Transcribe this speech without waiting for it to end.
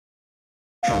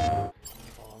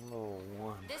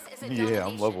Yeah,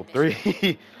 I'm level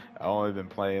 3. I only been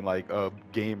playing like a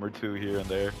game or two here and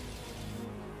there.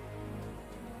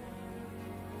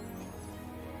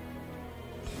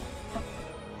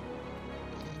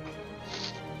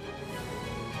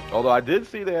 Although I did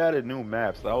see they added new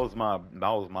maps. That was my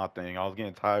thing. I was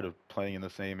getting tired of playing in the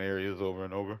same areas over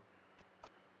and over.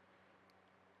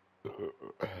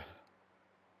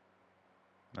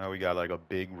 Now we got like a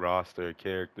big roster of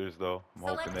characters though. I'm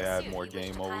hoping they add more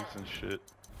game modes and shit.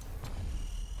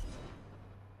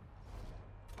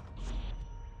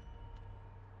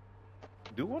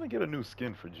 Do want to get a new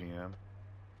skin for GM.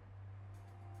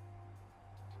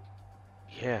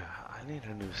 Yeah, I need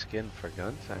a new skin for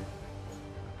Guntank.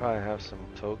 Probably have some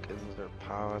tokens or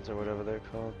pods or whatever they're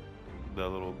called. That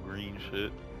little green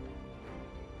shit.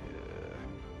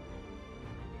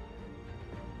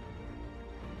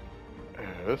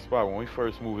 Yeah, this spot when we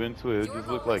first moved into it, it just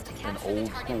looked like an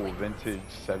old school vintage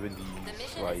 70s.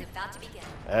 Like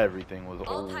everything was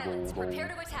old.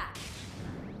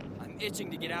 I'm itching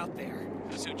to get out there.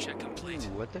 Suit check complete.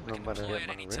 Ooh, I think I'm about to get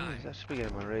my raise. I should be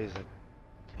getting my raise like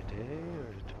today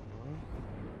or tomorrow.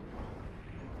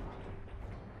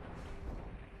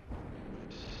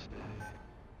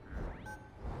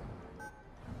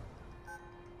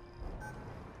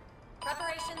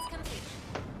 Preparations complete.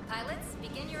 Pilots,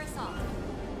 begin your assault.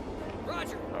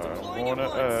 Roger. Deploying at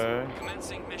once.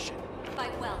 Commencing mission.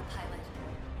 Fight well, pilot.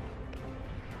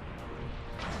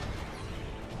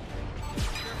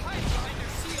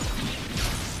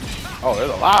 Oh,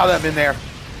 there's a lot of them in there.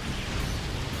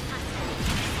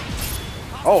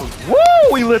 Oh,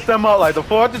 woo! We lit them up like the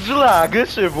 4th of July. Good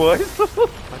shit, boys.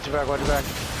 Watch your back, watch your back.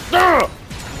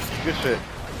 Good shit.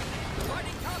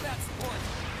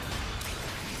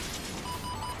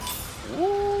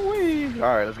 Woo-wee.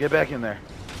 All right, let's get back in there.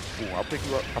 Ooh, I'll pick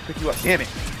you up. I'll pick you up. Damn it.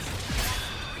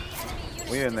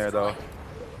 We in there though.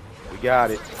 We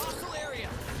got it.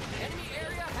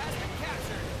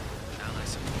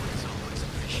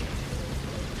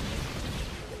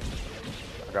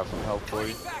 I got some help for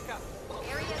you.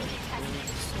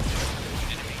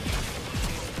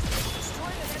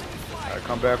 Alright,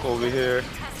 come back over here.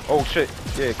 Oh shit.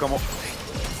 Yeah, come on.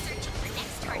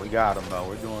 Right, we got him though.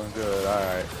 We're doing good.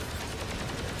 Alright.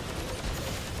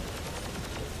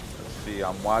 Let's see.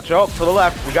 I'm watch. Oh, to the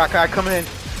left. We got guy coming in.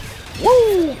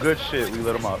 Woo! Good shit. We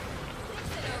lit him up.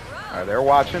 Alright, they're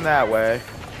watching that way.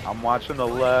 I'm watching the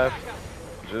left.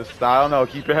 Just, I don't know.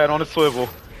 Keep your head on a swivel.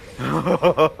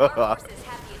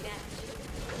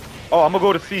 Oh, I'm gonna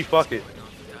go to C, fuck it.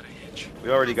 We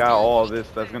already got all this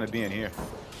that's gonna be in here.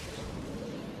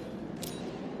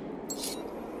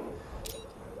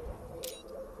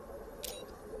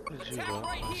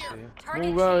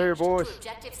 Move out here, boys.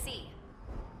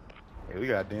 Hey, we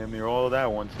got damn near all of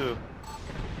that one too.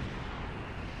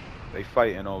 They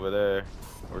fighting over there.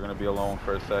 We're gonna be alone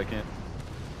for a second.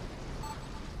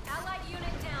 Allied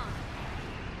unit down.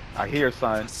 I hear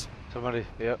signs. Somebody,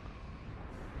 yep.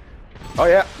 Oh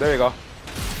yeah, there you go.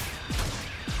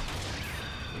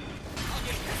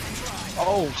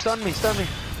 Oh, stun me, stun me.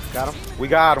 Got him. We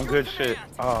got him, good shit.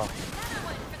 Oh.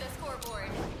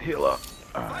 Heal up.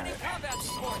 Alright.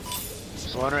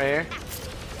 There's one right here.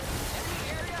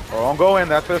 Oh, don't go in,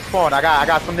 that's their spawn. I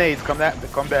got some nades. Come back.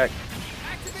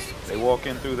 They walk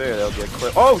in through there, they'll get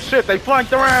clipped. Oh shit, they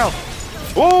flanked around.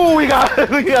 Ooh, we got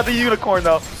the unicorn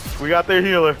though. We got their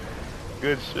healer.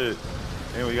 Good shit.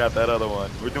 And we got that other one.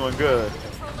 We're doing good.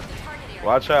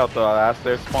 Watch out though, that's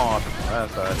their spawn.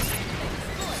 That's right.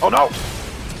 Oh no!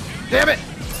 Damn it!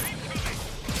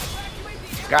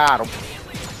 Got him.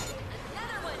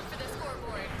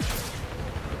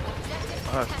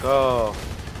 Let's go.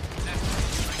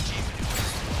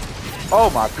 Oh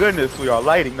my goodness, we are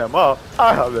lighting them up.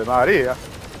 I have no idea.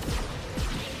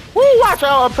 Woo, watch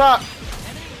out up top.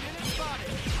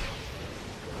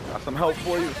 Got some help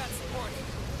for you.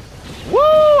 Woo,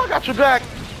 I got your back.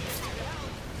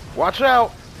 Watch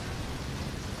out.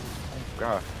 Oh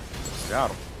God,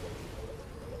 got him.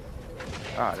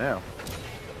 Ah, damn.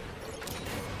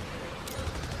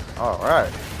 All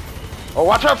right. Oh,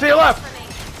 watch out to your left.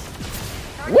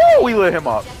 Woo, we lit him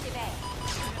up.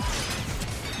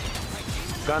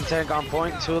 Guntank on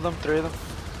point. 2 of them, 3 of them.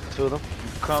 2 of them.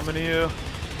 Coming here.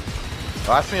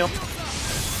 Oh, I see him.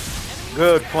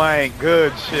 Good flank.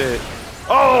 Good shit.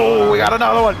 Oh, we got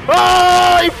another one.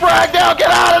 Oh, he fragged out.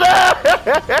 Get out of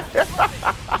there.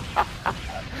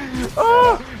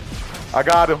 Oh, I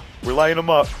got him. We're laying him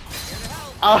up.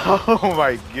 Oh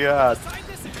my God.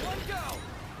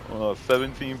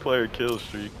 17-player kill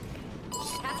streak.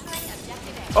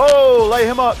 Oh, light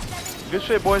him up. Good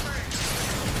shit, boys.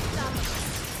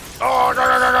 Oh, no,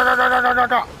 no, no,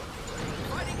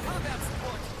 Providing combat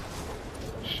support.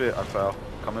 Shit, I fell.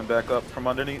 Coming back up from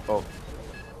underneath. Oh,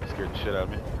 scared the shit out of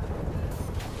me.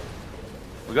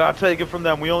 We gotta take it from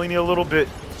them. We only need a little bit.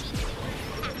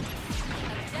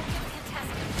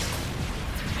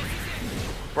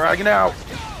 Bragging out.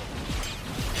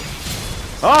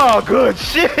 Oh, good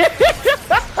shit.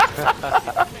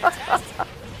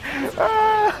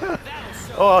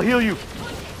 Oh, I'll heal you.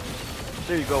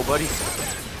 There you go, buddy.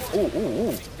 Ooh, ooh,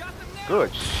 ooh.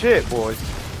 Good shit, boys.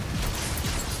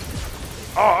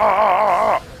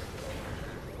 Now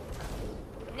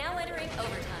entering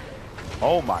overtime.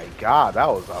 Oh my god, that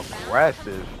was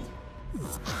aggressive.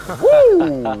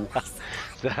 Woo!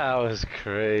 That was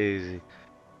crazy.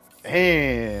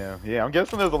 Damn. Yeah, I'm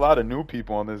guessing there's a lot of new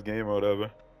people on this game or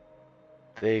whatever.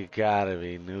 They gotta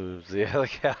be noobs, the other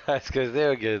guys, because they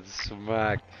were getting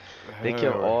smacked. They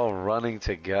kept all running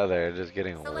together and just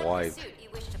getting Select the wiped. suit you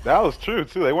wish to That was true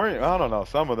too. They weren't. I don't know.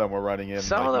 Some of them were running in.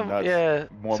 Some like of them, nuts, yeah,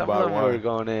 one some by of them one. were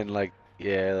going in like,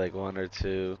 yeah, like one or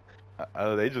two.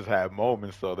 They just had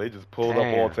moments, though. They just pulled up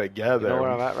all Damn. together. You know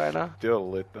where and I'm at right now? Still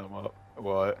lit them up.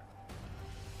 What?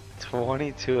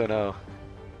 22-0.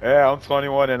 Yeah, I'm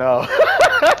 21 and 0.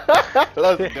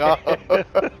 Let's go.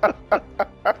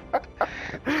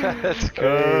 That's crazy.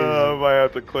 I might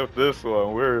have to clip this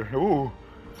one. We're ooh.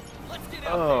 Let's get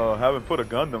out Oh, haven't put a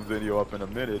Gundam video up in a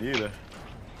minute either.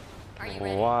 Are you We're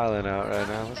ready? wilding out right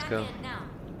now. Let's Back go. in now.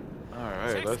 All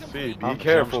right, let's see. Be I'm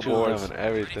careful, jump shooting boys. them and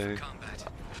everything. combat.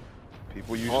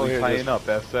 People here usually tighten just- up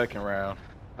that second round.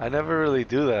 I never really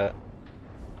do that.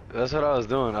 That's what I was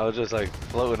doing. I was just like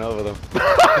floating over them.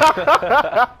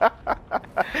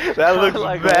 That looks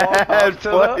like bad. walk up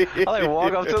to funny. them. I like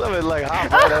walk up to them and like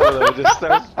hop right over them and just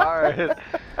start firing.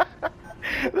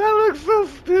 That looks so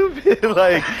stupid.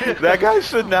 Like that guy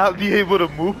should not be able to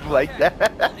move like that.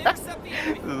 Intercept the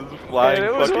enemy. This is flying And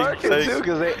it was fucking working tanks. too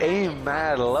because they aim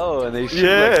mad low and they shoot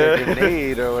Yeah. like a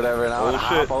grenade or whatever, and I would Oh,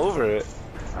 hop shit. over it.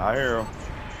 I hear him.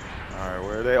 All right,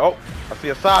 where are they? Oh, I see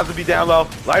a Sazabi down low.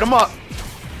 Light him up.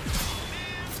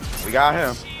 We got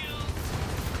him.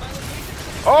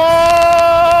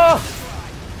 Oh!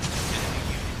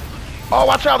 Oh,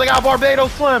 watch out! They got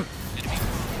Barbados Slim.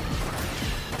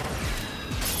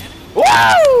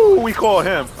 Woo! We call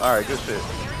him. All right, good shit.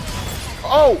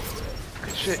 Oh,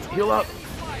 good shit. Heal up.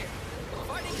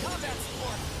 Providing combat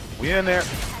support. We in there.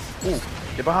 Ooh,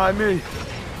 get behind me.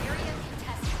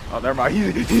 Oh, never mind.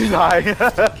 He's high.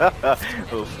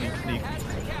 Little sneak, sneak.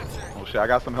 Oh shit! I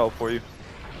got some help for you.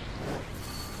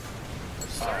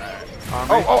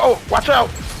 Oh! Watch out!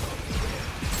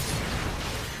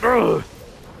 Ugh.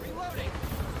 Reloading.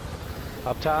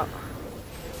 Up top.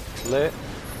 Lit.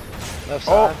 Left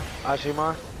Oh. side.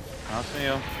 Ashimar. I see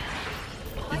him.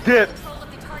 He did. Control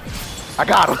of the target. I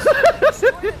got him.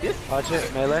 Watch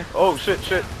it. Melee. Oh shit!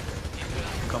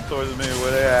 Come towards me.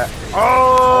 Where they at?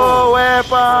 Oh,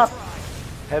 wepa!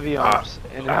 Heavy arms.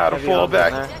 I had to heavy fall arms in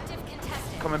back. there. Objective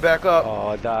contested. Coming back up. Oh,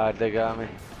 I died. They got me.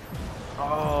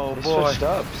 Oh They boy. switched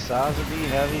up. Sazabi,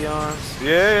 heavy arms.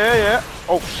 Yeah.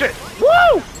 Oh shit!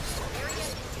 Woo!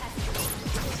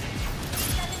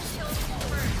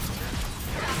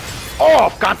 Oh,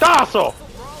 cantazo!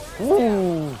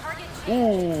 Ooh.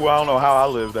 Ooh, I don't know how I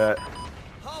lived that.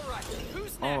 All right.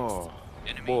 Who's next? Oh,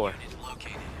 Enemy boy. unit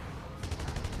located.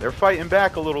 They're fighting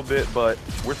back a little bit, but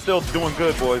we're still doing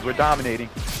good, boys. We're dominating.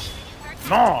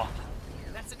 No!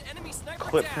 That's an enemy sniper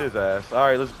Clipped down. his ass.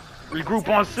 Alright, let's regroup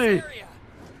on C. Area.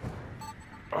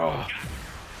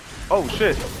 Oh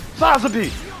shit.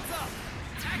 Sazabi!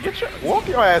 Walk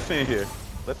your ass in here.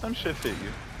 Let them shits hit you.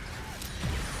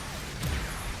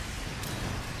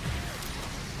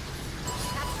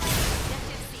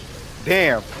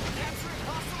 Damn.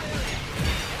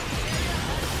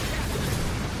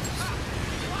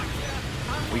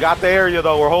 We got the area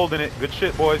though, we're holding it. Good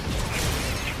shit, boys.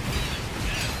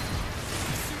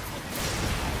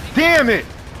 Damn it!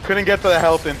 Couldn't get to the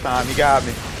health in time, he got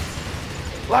me.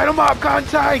 Light him up, gun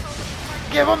tank!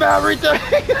 Give him everything!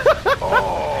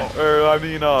 Or, I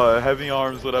mean, heavy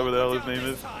arms, whatever the hell his name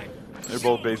is. They're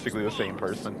both basically the same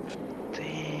person.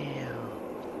 Damn.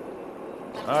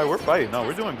 Alright, we're fighting. No,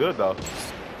 we're doing good though.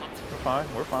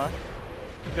 We're fine.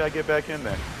 We gotta get back in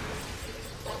there.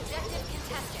 Objective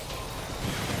contested.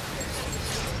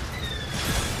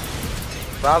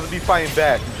 Sazabi fighting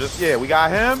back. Just, yeah, we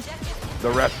got him. The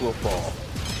rest will fall.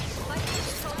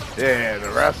 Yeah, the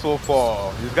rest will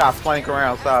fall. You just gotta flank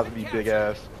around Sazabi, big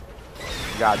ass.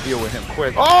 You gotta deal with him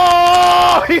quick.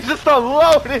 Oh! He's just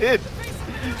unloaded!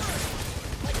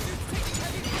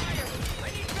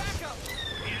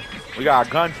 We got a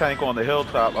gun tank on the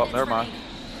hilltop. Oh, never mind.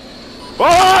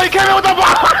 Oh, he came in with the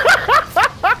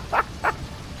bomb!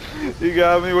 You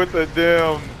got me with the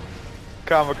damn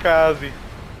kamikaze.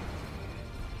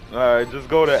 Alright, just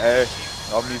go to A.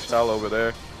 I'll meet y'all over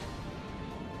there.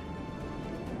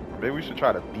 Maybe we should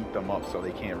try to beat them up so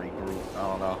they can't regroup. I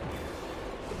don't know.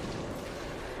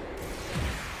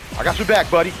 I got your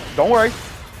back, buddy. Don't worry.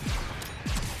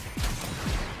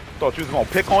 Thought you was gonna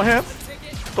pick on him?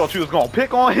 Thought you was gonna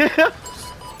pick on him?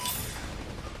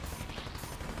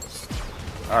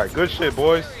 Alright, good shit,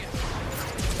 boys.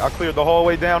 Y'all cleared the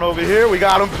hallway down over here. We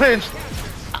got him pinched.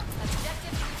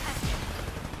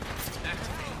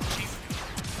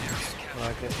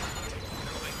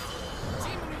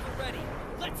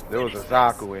 There was a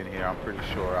Zaku in here, I'm pretty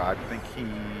sure. I think he...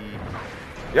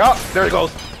 Yup, there he goes.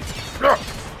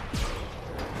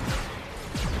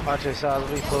 Watch this, I'll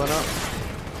be pulling up.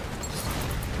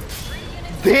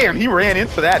 Damn, he ran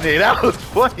into that nade. That was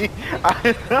funny.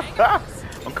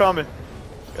 I'm coming.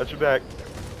 Got your back.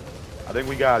 I think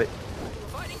we got it.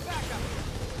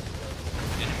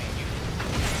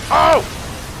 Oh!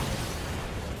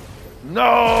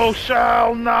 No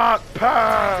shall not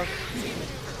pass.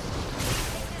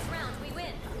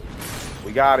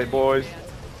 We got it, boys.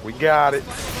 We got it.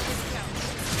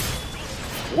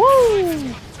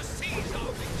 Woo!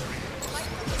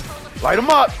 Light him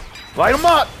up! Light him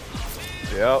up!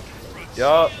 Yep.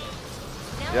 Yup.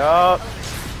 Yup.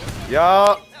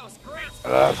 Yup.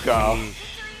 Let's go.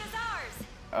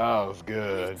 That was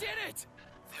good.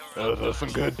 That was some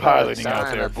good piloting out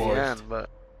there, boys.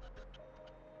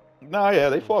 Nah, yeah,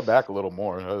 they fought back a little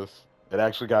more. It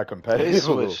actually got competitive. They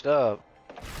switched up.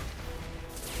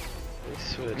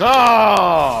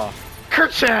 No!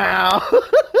 Kerchow!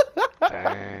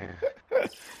 Dang.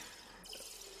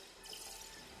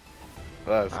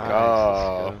 Let's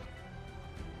go.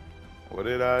 What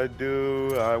did I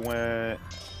do? I went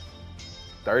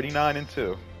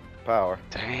 39-2 power.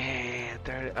 Damn,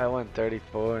 I went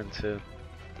 34-2.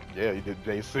 Yeah, you did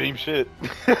the same shit.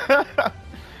 I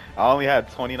only had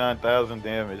 29,000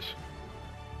 damage.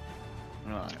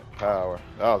 Alright, power.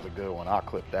 That was a good one. I'll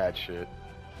clip that shit.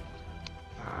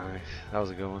 Nice. That was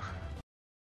a good one.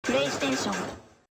 PlayStation